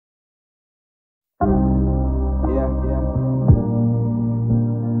I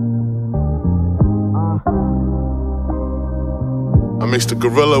mixed the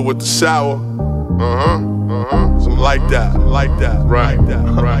gorilla with the sour. Some like that,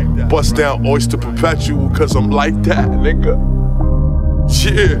 right. Bust down oyster perpetual, cause I'm like that, nigga.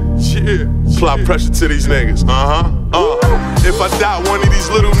 Yeah. Apply pressure to these niggas. If I die, one of these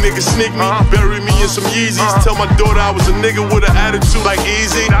little niggas sneak me, bury me in some Yeezys. Tell my daughter I was a nigga with an attitude like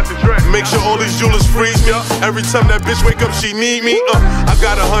Easy. Make sure all these jewelers freeze me. Every time that bitch wake up, she need me. I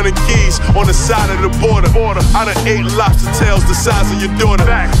got 100 keys on the side of the border. I done ate lobster tails the size of your daughter.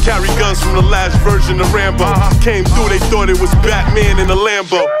 Carry guns from the last version of Rambo. Came through, they thought it was Batman in a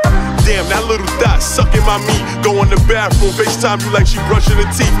Lambo. Damn, that little dot sucking my meat. Go in the bathroom, FaceTime you like she brushing her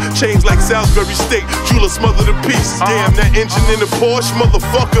teeth. Change like Salisbury steak, jeweler smother the piece. Damn, that engine in the Porsche,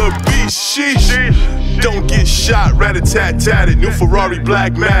 motherfucker a beast. Sheesh. Don't get shot, rat-a-tat-tatted. New Ferrari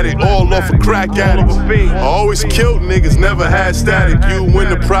black matted, all off a crack addict. I always killed niggas, never had static. You win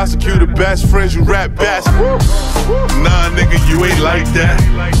the prosecutor, best friends, you rap bastard. Nah, nigga, you ain't like that.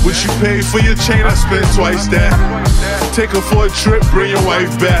 What you paid for your chain, I spent twice that. Take her for a trip, bring your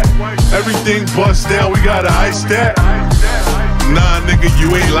wife back. Everything bust down, we gotta ice that. Nah, nigga,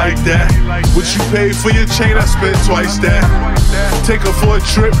 you ain't like that. What you paid for your chain, I spent twice that. Take her for a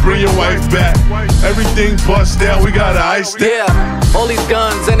trip, bring your wife back. Everything bust down, we gotta ice that. Yeah, all these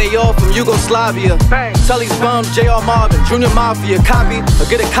guns and they all from Yugoslavia. Tell these bums, J.R. Marvin, Junior Mafia. Copy or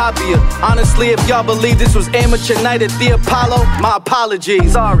get a copy of. Honestly, if y'all believe this was amateur night at the Apollo, my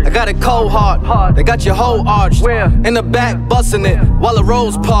apologies. I got a cold heart, they got your whole arched. In the back, busting it while the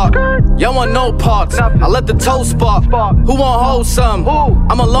roads park. Y'all want no parts, I let the toe spark. Who want hold some?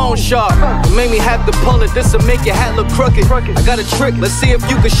 I'm a loan shark. It made me have to pull it, this'll make your hat look crooked. I got a trick, let's see if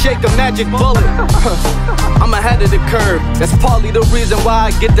you can shake a magic bullet. I'm ahead of the curve, that's partly the reason why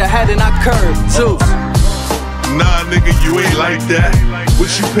I get the head and I curve too. Nah, nigga, you ain't like that.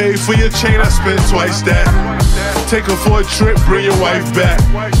 What you paid for your chain, I spent twice that. Take her for a trip, bring your wife back.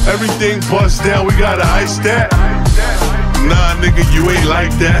 Everything bust down, we gotta ice that. Nah, nigga, you ain't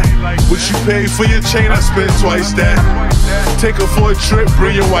like that. What you paid for your chain, I spent twice that. Take her for a trip,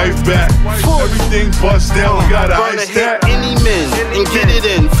 bring your wife back. Everything bust down, we gotta ice that. Any men and get it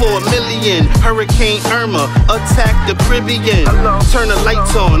in for $1 million. Hurricane Irma, attack the Caribbean. Turn the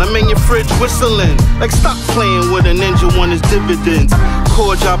lights on, I'm in your fridge whistling. Like stop playing with a ninja when it's dividends.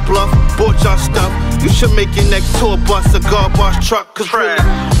 Called y'all bluff, bought y'all stuff. You should make your next tour bus a garbage truck. Cause really,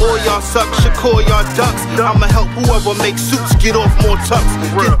 all y'all suck, should call y'all ducks. I'ma help whoever makes suits get off more tucks.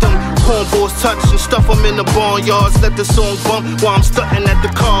 Get them cornballs touched and stuff them in the barnyards. Let the song bump while I'm stunting at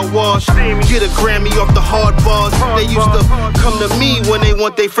the car wash. Get a Grammy off the hard bars. They used to come to me when they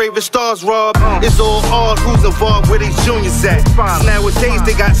want their favorite stars robbed. It's all odd who's involved, where these juniors at. Nowadays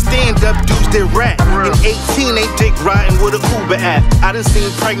they got stand-up dudes that rap. In 18 they dick riding with a Uber app. I done seen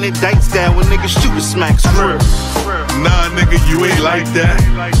pregnant dykes down when niggas shooting smacks. Nah, nigga, you ain't like that.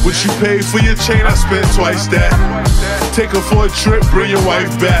 What you paid for your chain, I spent twice that. Take her for a trip, bring your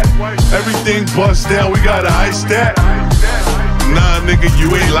wife back. Everything bust down, we gotta ice that. Nah, nigga,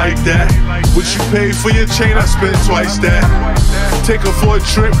 you ain't like that. What you paid for your chain, I spent twice that. Take her for a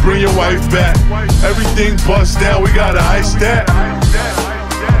trip, bring your wife back. Everything bust down, we gotta ice that.